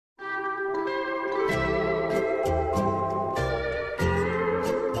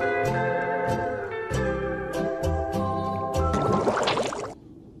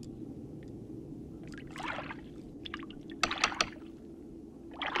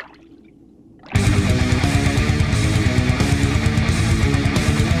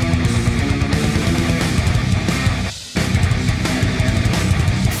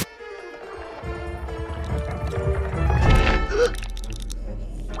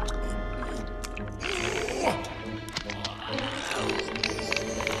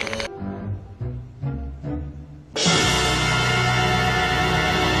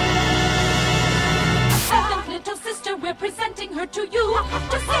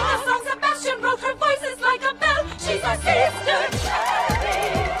The song Sebastian wrote, her voice is like a bell. She's a sister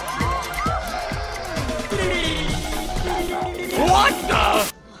cherry. What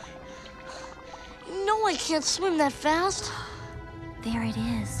the? No, I can't swim that fast. There it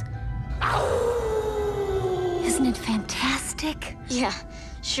is. Isn't it fantastic? Yeah,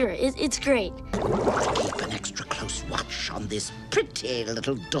 sure, it's great. Keep an extra close watch on this pretty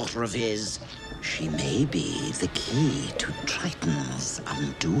little daughter of his. She may be the key to Triton's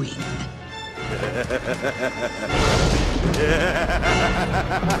undoing.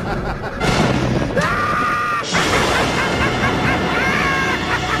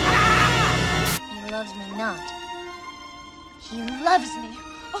 He loves me not. He loves me.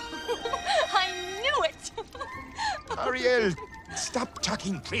 I knew it. Ariel, stop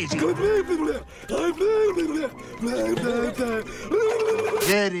talking crazy.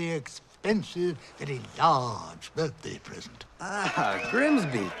 Very expensive, very large birthday present. Ah,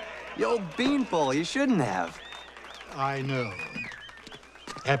 Grimsby. You old beanpole, you shouldn't have. I know.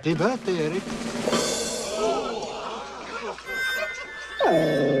 Happy birthday, Eric.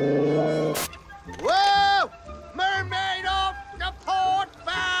 Whoa! Mermaid off the port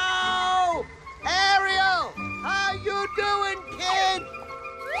bow! Ariel, how you doing, kid?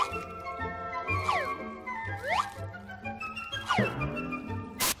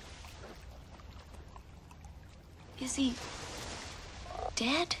 Is he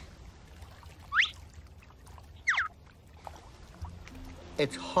dead?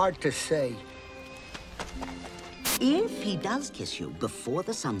 It's hard to say. If he does kiss you before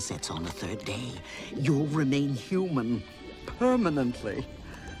the sun sets on the third day, you'll remain human permanently.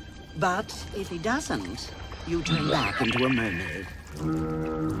 But if he doesn't, you turn back into a mermaid.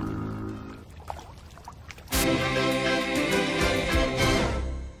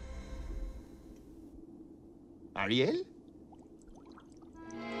 Ariel?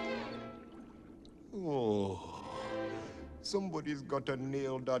 Oh, somebody's got to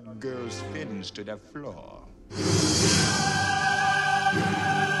nail that girl's fins to the floor.